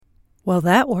Well,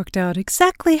 that worked out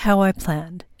exactly how I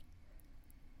planned.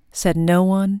 Said no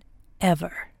one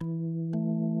ever.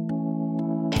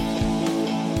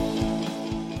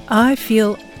 I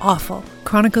Feel Awful,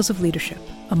 Chronicles of Leadership,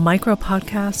 a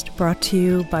micro-podcast brought to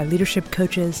you by leadership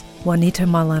coaches Juanita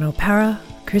Malano-Para,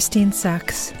 Christine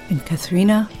Sachs, and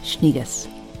Katharina Schneegas.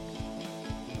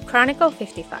 Chronicle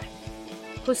 55.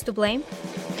 Who's to blame?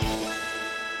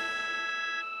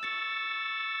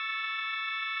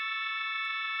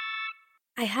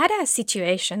 I had a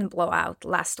situation blowout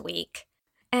last week,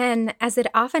 and as it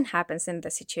often happens in the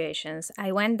situations,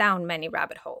 I went down many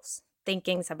rabbit holes,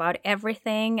 thinking about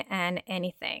everything and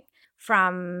anything,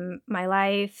 from my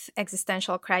life,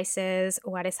 existential crisis,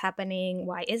 what is happening,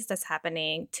 why is this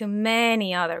happening, to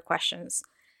many other questions.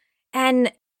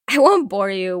 And I won't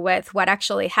bore you with what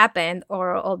actually happened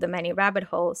or all the many rabbit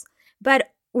holes,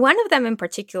 but one of them in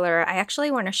particular, I actually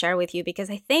want to share with you because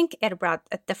I think it brought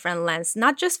a different lens,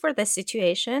 not just for this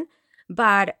situation,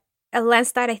 but a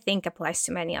lens that I think applies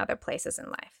to many other places in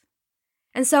life.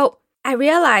 And so I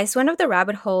realized one of the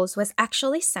rabbit holes was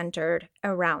actually centered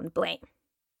around blame.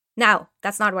 Now,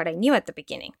 that's not what I knew at the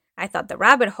beginning. I thought the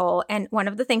rabbit hole, and one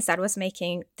of the things that was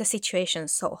making the situation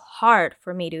so hard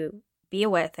for me to be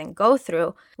with and go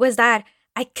through, was that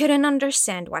I couldn't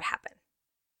understand what happened.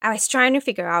 I was trying to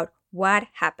figure out what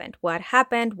happened, what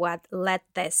led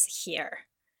this here.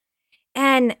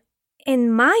 And in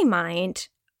my mind,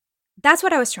 that's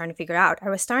what I was trying to figure out. I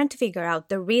was trying to figure out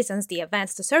the reasons, the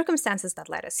events, the circumstances that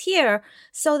led us here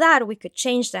so that we could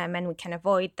change them and we can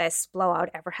avoid this blowout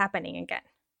ever happening again.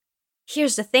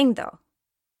 Here's the thing though.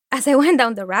 As I went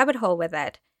down the rabbit hole with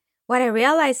it, what I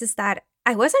realized is that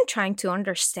I wasn't trying to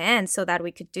understand so that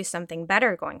we could do something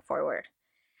better going forward.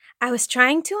 I was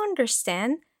trying to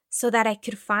understand so that I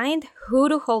could find who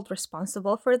to hold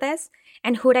responsible for this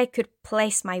and who I could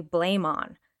place my blame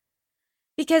on.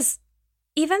 Because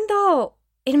even though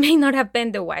it may not have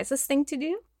been the wisest thing to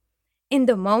do, in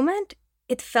the moment,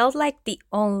 it felt like the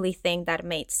only thing that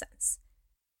made sense.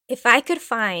 If I could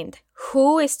find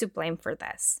who is to blame for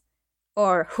this,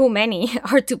 or who many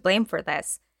are to blame for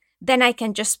this, then I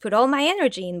can just put all my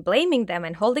energy in blaming them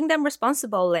and holding them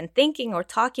responsible and thinking or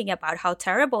talking about how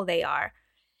terrible they are,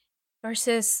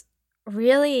 versus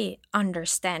really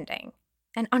understanding,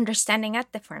 and understanding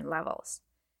at different levels.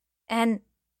 And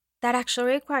that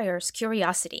actually requires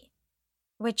curiosity,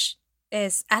 which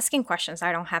is asking questions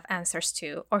I don't have answers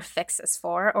to or fixes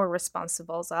for or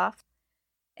responsibles of.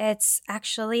 It's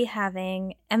actually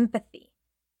having empathy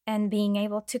and being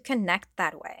able to connect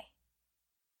that way.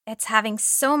 It's having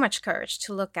so much courage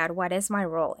to look at what is my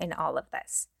role in all of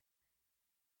this.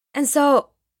 And so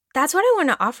that's what I want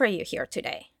to offer you here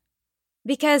today.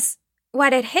 Because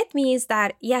what it hit me is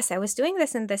that, yes, I was doing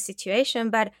this in this situation,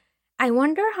 but I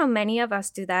wonder how many of us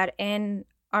do that in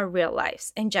our real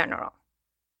lives in general.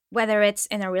 Whether it's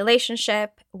in a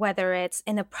relationship, whether it's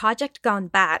in a project gone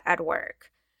bad at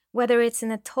work, whether it's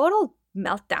in a total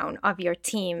meltdown of your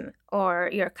team or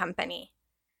your company.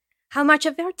 How much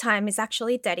of your time is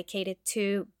actually dedicated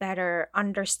to better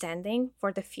understanding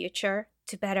for the future,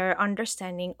 to better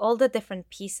understanding all the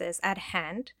different pieces at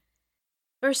hand,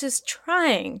 versus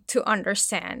trying to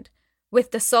understand with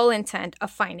the sole intent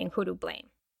of finding who to blame?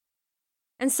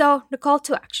 And so, the call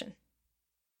to action.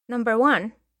 Number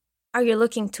 1, are you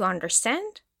looking to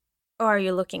understand or are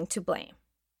you looking to blame?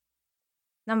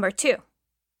 Number 2,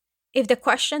 if the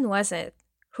question wasn't,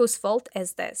 whose fault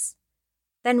is this?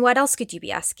 Then what else could you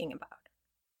be asking about?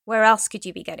 Where else could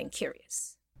you be getting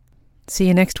curious? See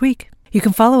you next week. You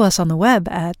can follow us on the web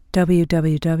at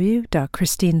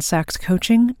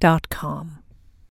www.christinesachscoaching.com.